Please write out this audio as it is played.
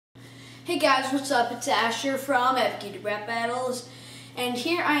Hey guys, what's up? It's Asher from Epic YouTube Rap Battles, and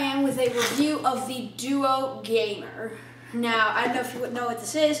here I am with a review of the Duo Gamer. Now, I don't know if you would know what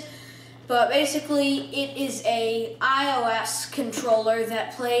this is, but basically it is a iOS controller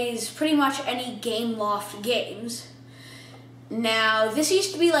that plays pretty much any Gameloft games. Now, this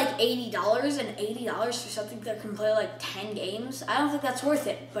used to be like $80, and $80 for something that can play like 10 games, I don't think that's worth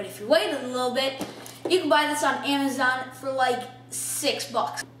it. But if you wait a little bit, you can buy this on Amazon for like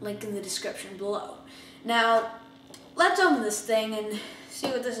 $6, link in the description below. Now, let's open this thing and see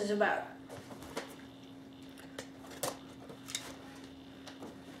what this is about.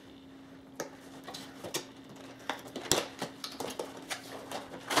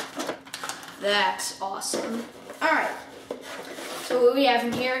 That's awesome. Alright, so what we have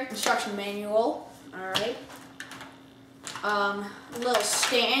in here, instruction manual, alright. A little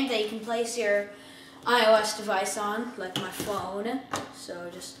stand that you can place your iOS device on, like my phone. So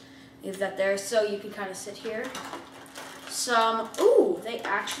just leave that there so you can kind of sit here. Ooh, they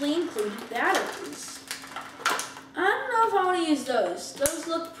actually include batteries. I don't know if I want to use those. Those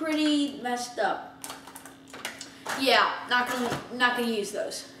look pretty messed up. Yeah, not gonna use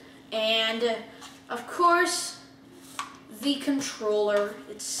those. And of course, the controller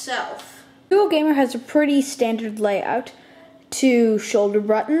itself. Duo Gamer has a pretty standard layout. 2 shoulder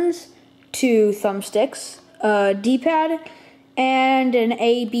buttons, 2 thumbsticks, a D-pad, and an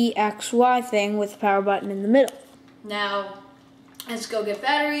A, B, X, Y thing with a power button in the middle. Now, let's go get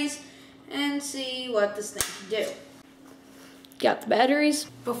batteries and see what this thing can do. Got the batteries.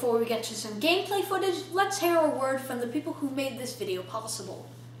 Before we get to some gameplay footage, let's hear a word from the people who made this video possible.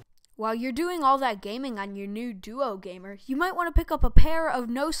 While you're doing all that gaming on your new Duo Gamer, you might want to pick up a pair of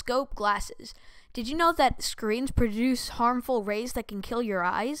no-scope glasses. Did you know that screens produce harmful rays that can kill your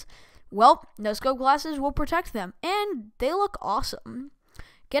eyes? Well, no-scope glasses will protect them, and they look awesome.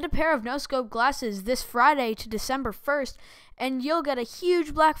 Get a pair of no-scope glasses this Friday to December 1st, and you'll get a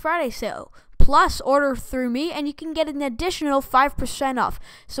huge Black Friday sale. Plus, order through me, and you can get an additional 5% off.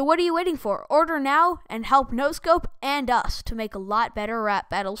 So what are you waiting for? Order now and help No-Scope and us to make a lot better rap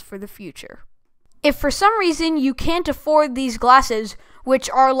battles for the future. If for some reason you can't afford these glasses, which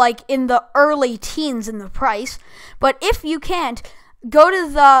are like in the early teens in the price, but if you can't, go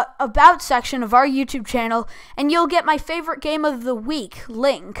to the About section of our YouTube channel and you'll get my favorite game of the week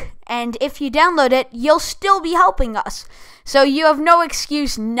link. And if you download it, you'll still be helping us. So you have no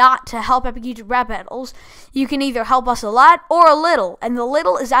excuse not to help Epic YouTube Rap Battles. You can either help us a lot or a little, and the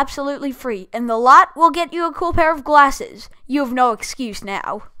little is absolutely free. And the lot will get you a cool pair of glasses. You have no excuse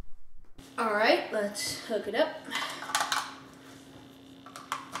now. Alright, let's hook it up.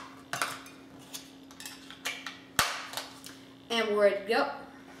 And we're ready to go.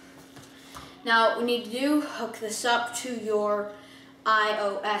 Now, what we need to do, hook this up to your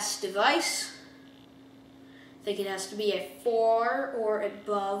iOS device. I think it has to be a 4 or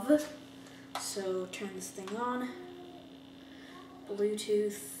above. So turn this thing on.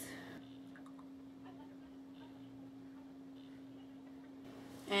 Bluetooth.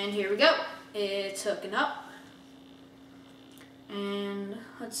 And here we go. It's hooking up. And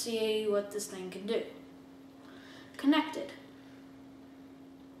let's see what this thing can do. Connected.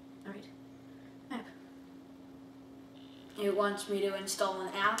 Alright. App. It wants me to install an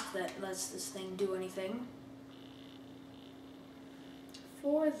app that lets this thing do anything.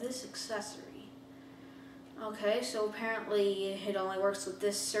 For this accessory. Okay, so apparently it only works with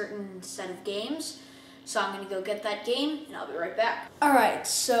this certain set of games. So I'm going to go get that game, and I'll be right back. Alright,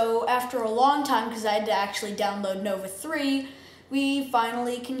 so after a long time, because I had to actually download Nova 3, we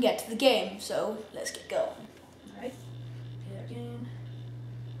finally can get to the game. So let's get going. Alright, again,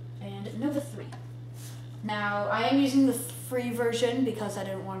 and Nova 3. Now, I am using the free version because I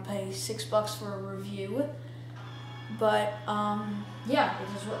didn't want to pay $6 for a review. But, yeah, it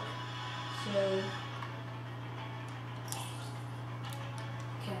does work. So,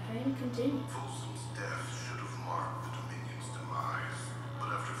 campaign continues. Folsom's death should have marked the Dominion's demise, but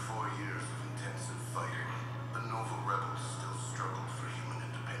after 4 years of intensive fighting, the Nova rebels still struggled for human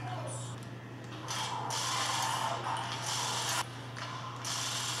independence.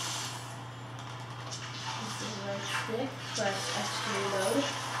 This is the right stick, press X to reload.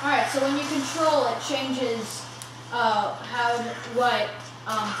 Alright, so when you control, it changes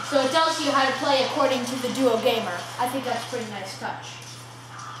so it tells you how to play according to the Duo Gamer. I think that's a pretty nice touch.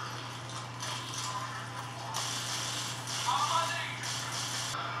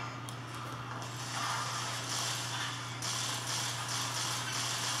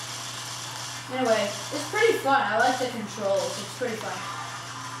 Anyway, it's pretty fun. I like the controls. It's pretty fun.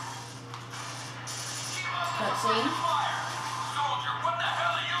 Cutscene.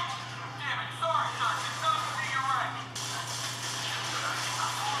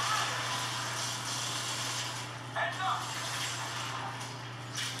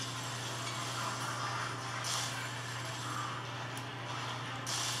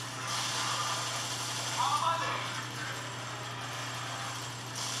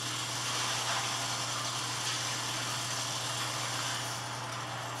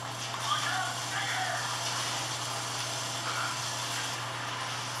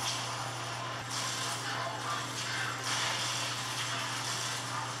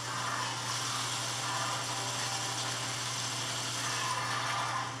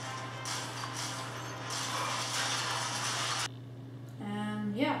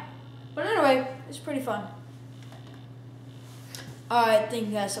 pretty fun. Alright, thank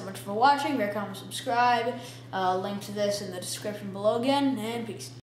you guys so much for watching. Rate, comment, subscribe. Link to this in the description below again, and peace.